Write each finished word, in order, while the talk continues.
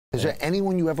Is there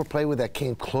anyone you ever played with that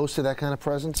came close to that kind of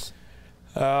presence?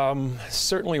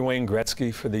 Certainly Wayne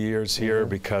Gretzky for the years here,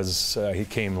 because he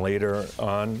came later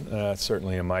on,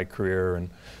 certainly in my career and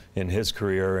in his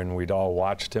career, and we'd all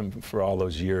watched him for all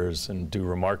those years and do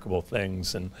remarkable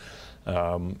things. And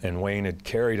Wayne had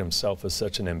carried himself as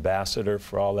such an ambassador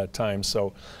for all that time.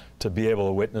 So to be able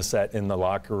to witness that in the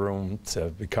locker room, to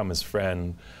become his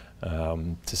friend,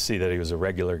 to see that he was a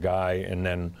regular guy, and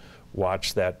then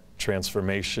watch that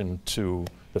transformation to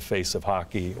the face of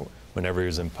hockey whenever he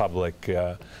was in public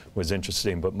was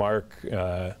interesting. But Mark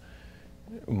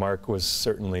was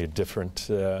certainly a different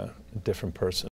person.